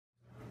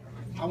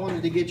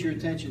wanted to get your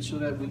attention so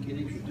that we can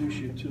introduce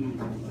you to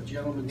a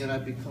gentleman that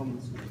I've become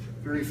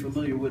very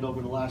familiar with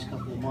over the last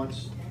couple of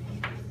months,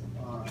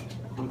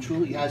 who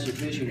truly has a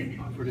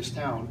vision for this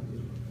town,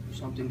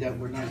 something that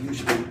we're not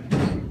used to,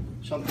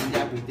 something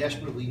that we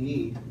desperately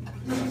need,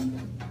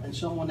 and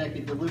someone that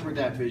can deliver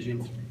that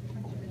vision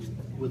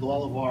with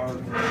all of our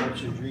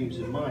hopes and dreams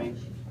in mind.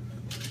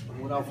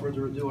 Without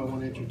further ado, I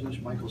want to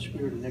introduce Michael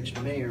Speer, the next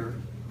mayor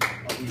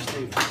of East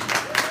Haven.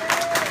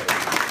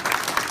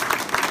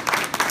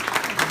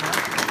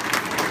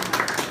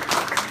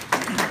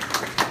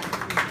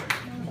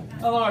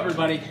 Hello,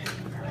 everybody.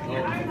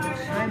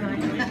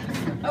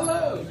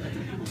 Hello.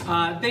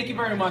 Thank you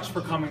very much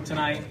for coming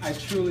tonight. I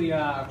truly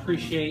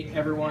appreciate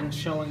everyone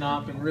showing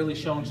up and really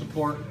showing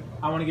support.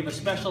 I want to give a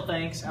special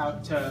thanks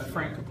out to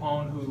Frank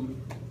Capone, who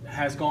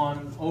has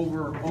gone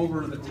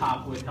over the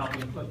top with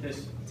helping put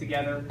this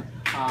together.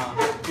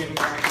 Give him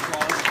a round of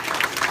applause.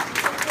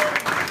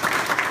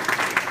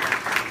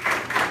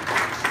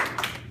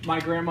 My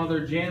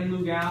grandmother, Jan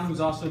Lugow, who's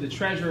also the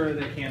treasurer of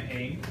the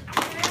campaign.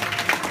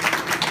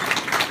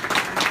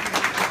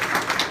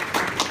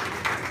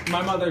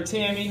 My mother,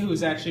 Tammy,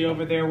 who's actually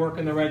over there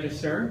working the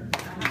register.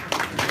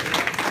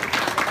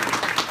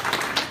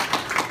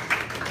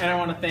 And I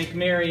want to thank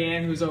Mary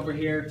Ann, who's over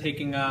here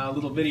taking a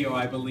little video,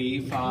 I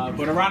believe.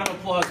 But a round of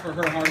applause for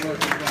her hard work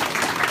as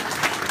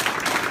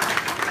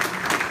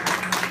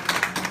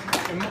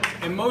well.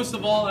 And most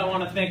of all, I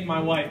want to thank my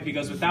wife,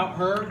 because without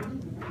her,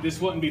 this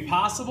wouldn't be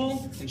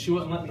possible, and she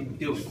wouldn't let me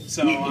do it.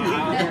 So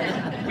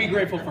I'll be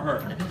grateful for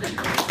her.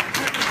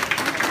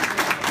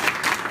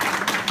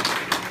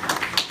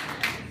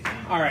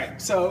 All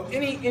right, so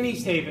in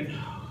East Haven,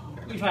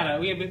 we've had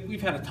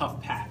a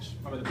tough patch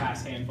over the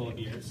past handful of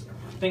years.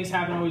 Things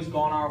haven't always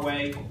gone our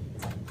way.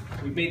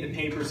 We've made the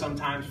paper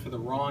sometimes for the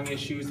wrong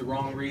issues, the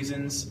wrong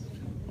reasons.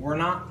 We're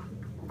not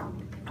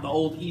the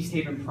old East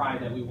Haven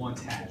pride that we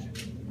once had.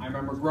 I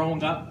remember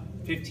growing up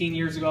 15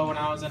 years ago when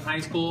I was in high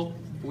school,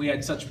 we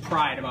had such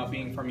pride about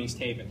being from East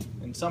Haven.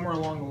 And somewhere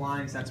along the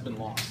lines, that's been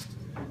lost.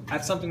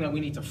 That's something that we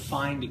need to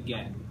find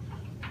again.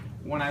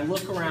 When I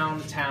look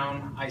around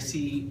town, I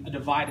see a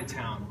divided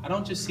town. I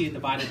don't just see a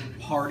divided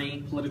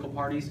party, political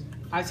parties.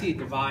 I see a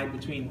divide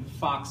between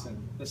Foxton,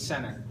 the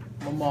Center,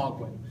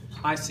 Memaughwood.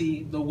 I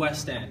see the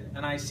West End,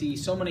 and I see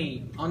so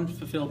many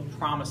unfulfilled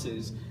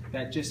promises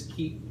that just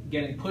keep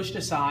getting pushed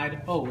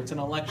aside. Oh, it's an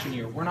election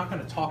year. We're not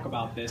going to talk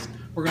about this.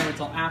 We're going to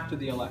wait until after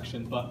the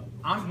election, but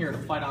I'm here to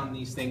fight on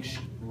these things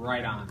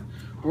right on.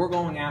 We're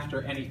going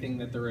after anything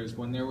that there is.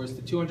 When there was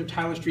the 200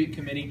 Tyler Street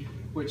Committee,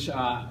 which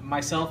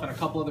myself and a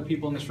couple other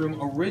people in this room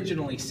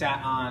originally sat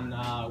on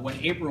when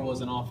April was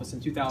in office in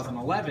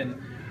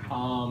 2011,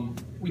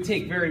 we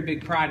take very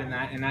big pride in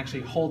that and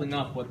actually holding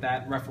up what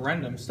that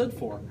referendum stood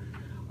for.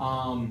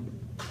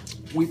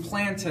 We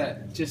plan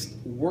to just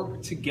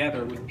work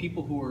together with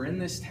people who are in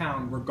this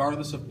town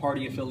regardless of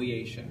party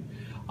affiliation.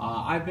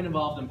 I've been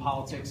involved in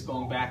politics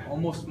going back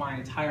almost my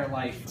entire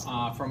life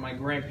from my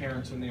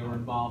grandparents when they were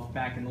involved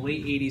back in the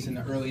late 80s and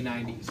the early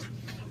 90s.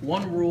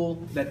 One rule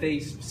that they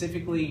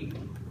specifically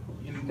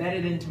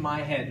embedded into my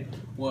head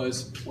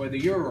was whether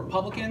you're a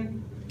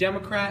Republican,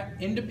 Democrat,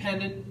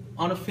 Independent,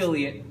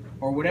 unaffiliate,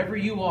 or whatever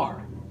you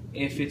are,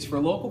 if it's for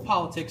local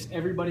politics,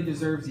 everybody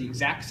deserves the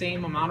exact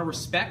same amount of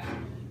respect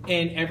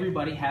and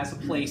everybody has a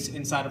place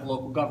inside of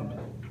local government.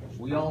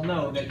 We all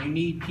know that you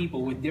need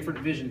people with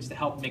different visions to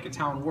help make a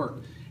town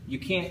work. You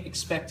can't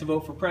expect to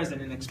vote for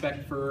president and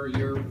expect for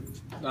your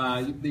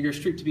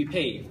street to be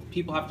paved.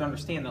 People have to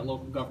understand that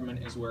local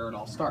government is where it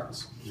all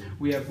starts.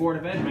 We have Board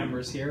of Ed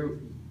members here,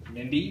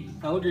 Mindy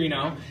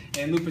Pellegrino,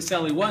 and Lou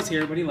Pacelli was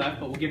here, but he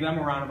left, but we'll give them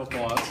a round of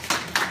applause.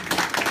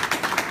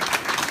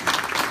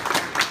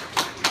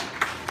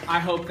 I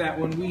hope that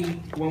when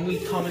we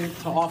come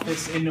into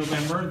office in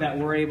November, that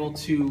we're able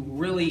to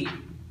really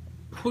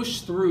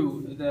push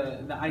through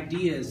the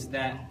ideas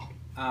that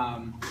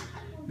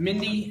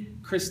Mindy,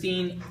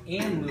 Christine,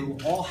 and Lou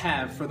all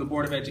have for the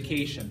Board of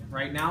Education.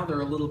 Right now,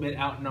 they're a little bit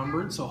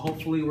outnumbered, so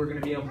hopefully we're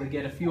going to be able to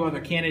get a few other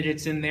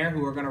candidates in there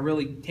who are going to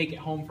really take it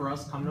home for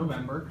us come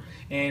November,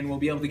 and we'll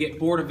be able to get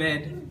Board of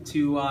Ed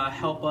to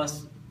help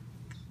us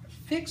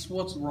fix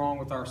what's wrong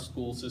with our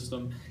school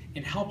system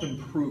and help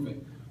improve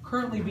it.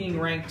 Currently being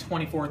ranked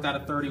 24th out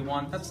of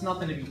 31, that's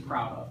nothing to be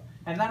proud of.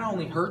 And that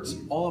only hurts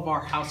all of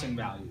our housing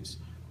values.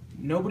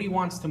 Nobody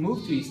wants to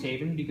move to East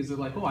Haven because they're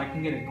like, oh, I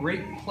can get a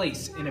great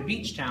place in a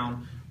beach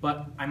town,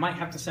 but I might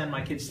have to send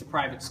my kids to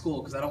private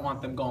school because I don't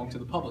want them going to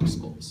the public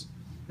schools.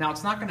 Now,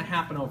 it's not going to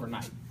happen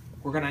overnight.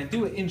 We're going to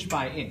do it inch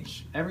by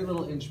inch. Every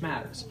little inch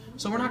matters.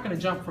 So we're not going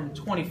to jump from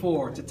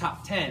 24 to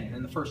top 10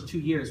 in the first 2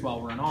 years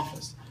while we're in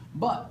office.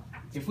 But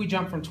if we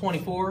jump from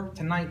 24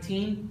 to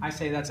 19, I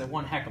say that's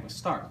one heck of a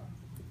start.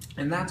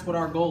 And that's what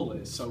our goal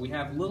is. So we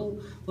have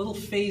little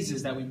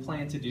phases that we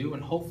plan to do,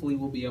 and hopefully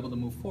we'll be able to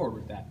move forward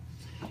with that.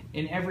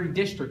 In every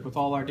district, with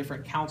all our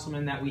different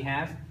councilmen that we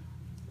have,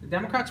 the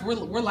Democrats, we're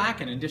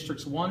lacking in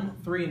districts 1,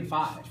 3, and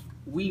 5.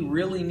 we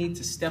really need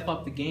to step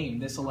up the game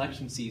this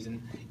election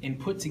season and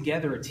put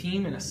together a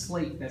team and a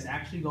slate that's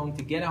actually going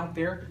to get out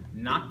there,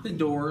 knock the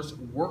doors,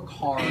 work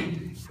hard,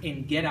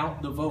 and get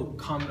out the vote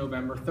come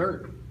November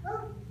 3rd.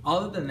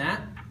 Other than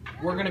that,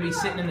 we're going to be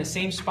sitting in the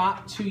same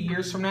spot 2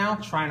 years from now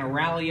trying to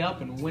rally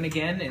up and win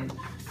again, and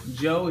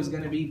Joe is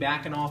going to be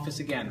back in office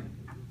again.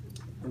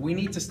 We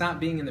need to stop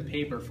being in the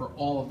paper for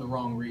all of the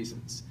wrong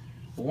reasons.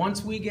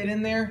 Once we get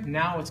in there,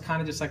 now it's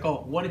kind of just like,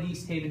 oh, what did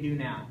East Haven do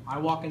now? I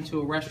walk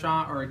into a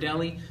restaurant or a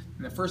deli,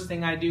 and the first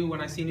thing I do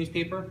when I see a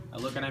newspaper, I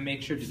look and I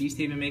make sure, did East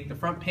Haven make the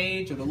front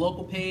page or the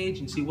local page,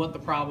 and see what the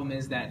problem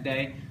is that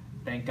day.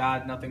 Thank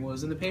God nothing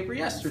was in the paper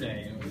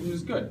yesterday. It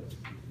was good.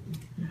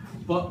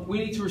 But we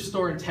need to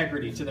restore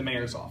integrity to the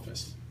mayor's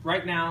office.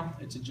 Right now,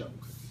 it's a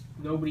joke.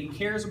 Nobody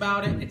cares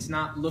about it. It's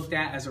not looked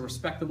at as a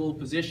respectable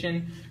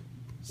position.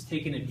 It's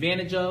taken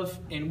advantage of,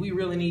 and we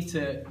really need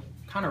to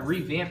kind of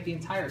revamp the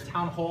entire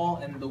town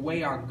hall and the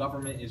way our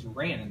government is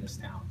ran in this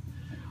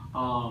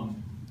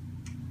town.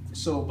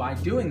 So by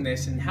doing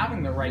this and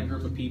having the right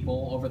group of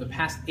people over the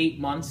past 8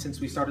 months since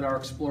we started our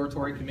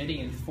exploratory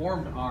committee and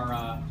formed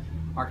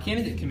our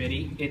candidate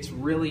committee, it's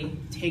really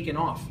taken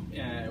off.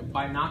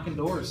 By knocking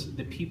doors,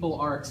 the people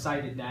are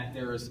excited that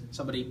there is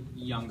somebody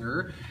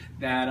younger,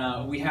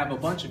 that we have a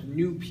bunch of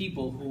new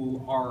people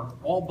who are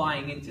all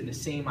buying into the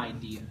same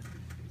idea.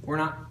 We're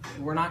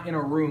not in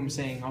a room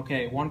saying,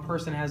 okay, one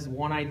person has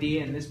one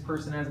idea and this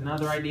person has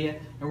another idea,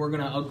 and we're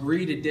going to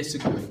agree to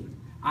disagree.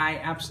 I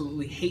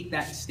absolutely hate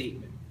that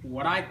statement.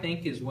 What I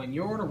think is, when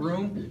you're in a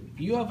room, if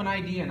you have an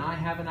idea and I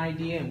have an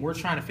idea and we're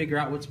trying to figure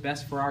out what's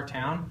best for our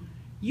town,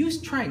 you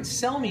try and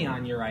sell me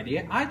on your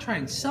idea, I try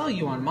and sell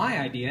you on my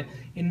idea,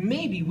 and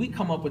maybe we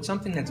come up with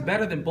something that's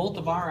better than both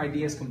of our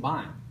ideas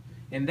combined.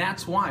 And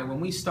that's why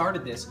when we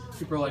started this,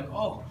 people are like,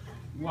 oh,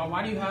 well,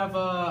 why do you have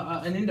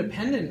an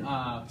independent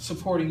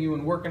supporting you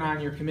and working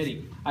on your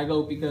committee? I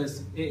go,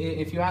 because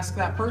if you ask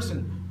that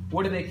person,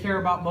 what do they care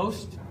about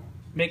most?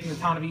 Making the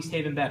town of East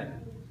Haven better.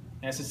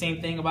 And it's the same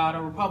thing about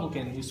a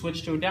Republican who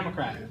switched to a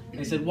Democrat.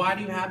 They said, why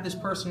do you have this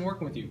person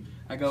working with you?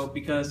 I go,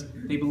 because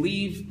they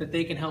believe that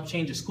they can help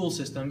change a school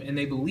system, and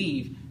they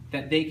believe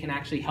that they can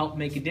actually help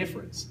make a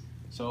difference.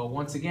 So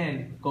once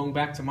again, going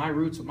back to my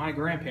roots with my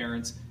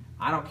grandparents,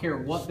 I don't care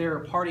what their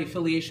party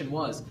affiliation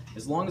was,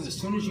 as long as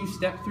soon as you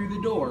step through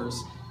the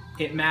doors,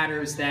 it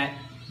matters that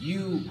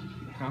you,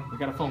 we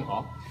got a phone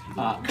call,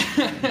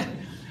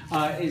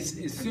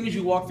 as soon as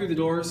you walk through the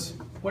doors,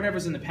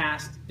 whatever's in the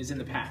past is in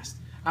the past.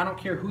 I don't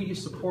care who you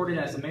supported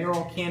as a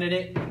mayoral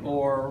candidate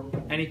or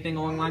anything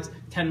along the lines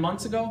 10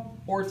 months ago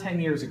or 10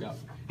 years ago.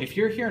 If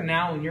you're here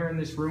now and you're in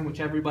this room, which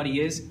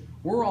everybody is,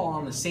 we're all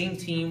on the same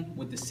team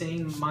with the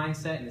same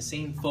mindset and the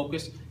same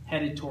focus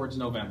headed towards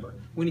November.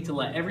 We need to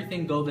let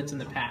everything go that's in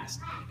the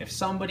past. If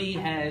somebody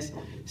has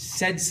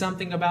said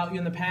something about you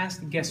in the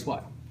past, guess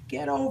what?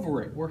 Get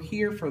over it. We're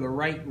here for the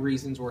right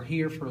reasons. We're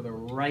here for the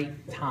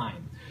right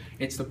time.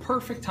 It's the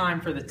perfect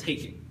time for the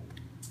taking.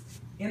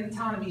 In the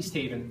town of East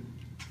Haven,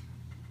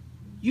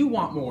 you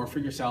want more for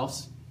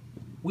yourselves.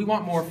 We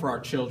want more for our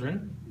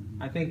children.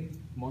 I think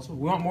most of us,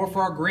 we want more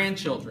for our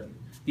grandchildren.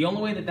 The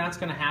only way that that's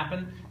going to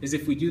happen is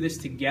if we do this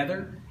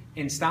together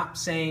and stop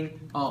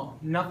saying, oh,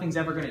 nothing's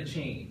ever going to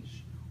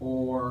change,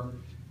 or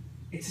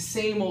it's the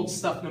same old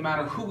stuff no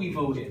matter who we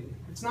vote in.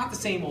 It's not the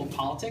same old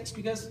politics,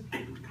 because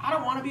I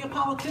don't want to be a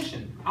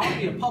politician. I want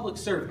to be a public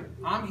servant.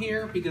 I'm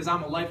here because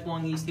I'm a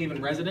lifelong East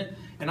Haven resident,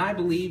 and I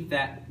believe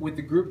that with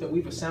the group that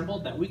we've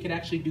assembled, that we could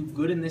actually do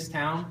good in this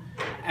town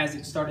as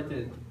it started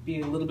to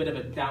be a little bit of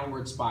a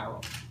downward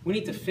spiral. We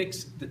need to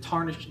fix the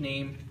tarnished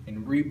name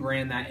and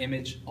rebrand that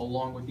image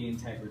along with the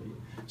integrity.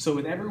 So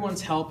with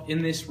everyone's help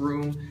in this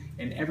room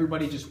and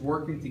everybody just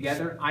working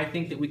together, I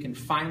think that we can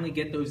finally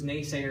get those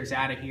naysayers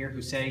out of here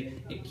who say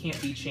it can't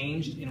be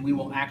changed, and we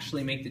will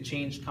actually make the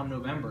change come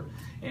November.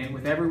 And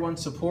with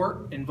everyone's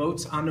support and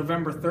votes on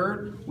November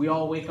 3rd, we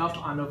all wake up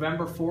on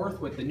November 4th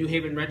with the New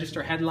Haven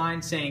Register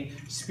headline saying,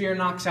 Speer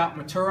knocks out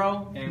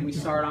Maturo, and we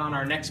start on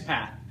our next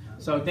path.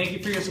 So thank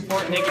you for your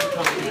support, and thank you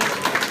for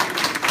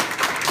coming.